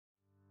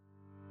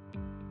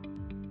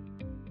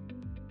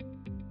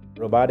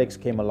Robotics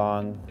came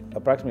along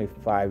approximately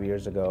 5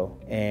 years ago,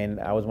 and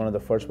I was one of the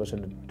first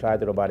person to try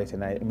the robotics,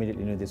 and I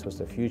immediately knew this was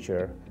the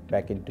future.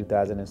 Back in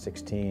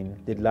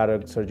 2016, did a lot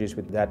of surgeries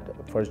with that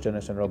first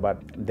generation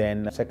robot.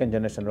 Then second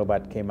generation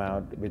robot came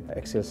out with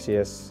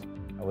Excelsius.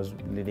 I was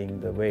leading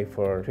the way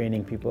for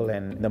training people,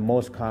 and the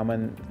most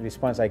common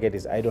response I get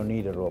is, I don't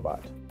need a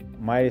robot.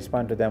 My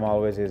response to them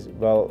always is,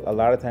 well, a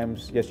lot of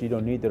times, yes, you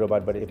don't need the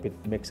robot, but if it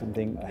makes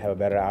something have a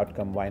better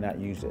outcome, why not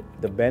use it?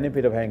 The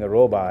benefit of having a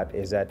robot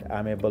is that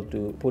I'm able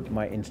to put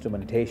my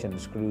instrumentation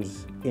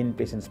screws in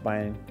patient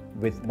spine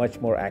with much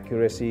more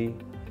accuracy,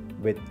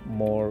 with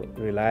more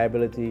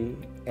reliability,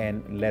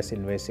 and less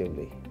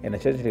invasively. And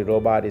essentially,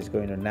 robot is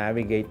going to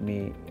navigate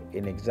me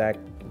in exact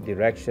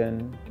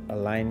direction,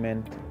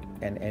 alignment,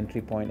 and entry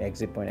point,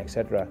 exit point,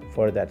 etc.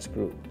 for that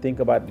screw.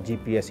 Think about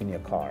GPS in your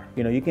car.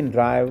 You can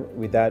drive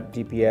without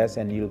GPS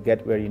and you'll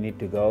get where you need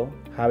to go.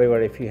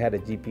 However, if you had a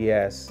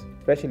GPS,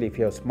 especially if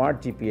you have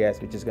smart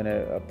GPS, which is going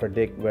to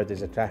predict where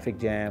there's a traffic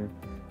jam,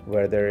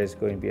 where there is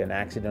going to be an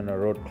accident or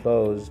road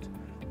closed,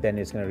 then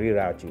it's going to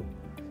reroute you.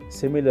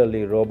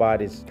 Similarly,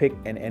 robot is pick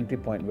an entry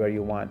point where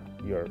you want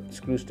your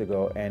screws to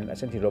go, and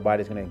essentially robot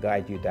is going to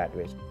guide you that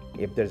way.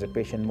 If there's a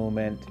patient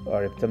movement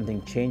or if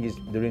something changes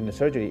during the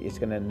surgery, it's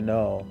going to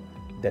know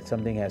that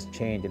something has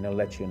changed and it'll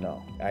let you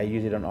know. I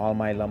use it on all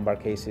my lumbar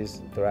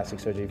cases,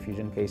 thoracic surgery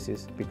fusion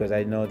cases, because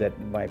I know that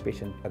my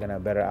patients are going to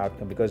have better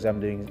outcome. Because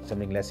I'm doing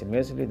something less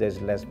invasively, there's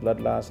less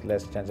blood loss,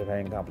 less chance of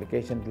having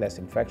complications, less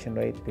infection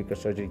rate, quicker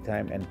surgery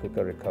time, and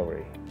quicker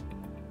recovery.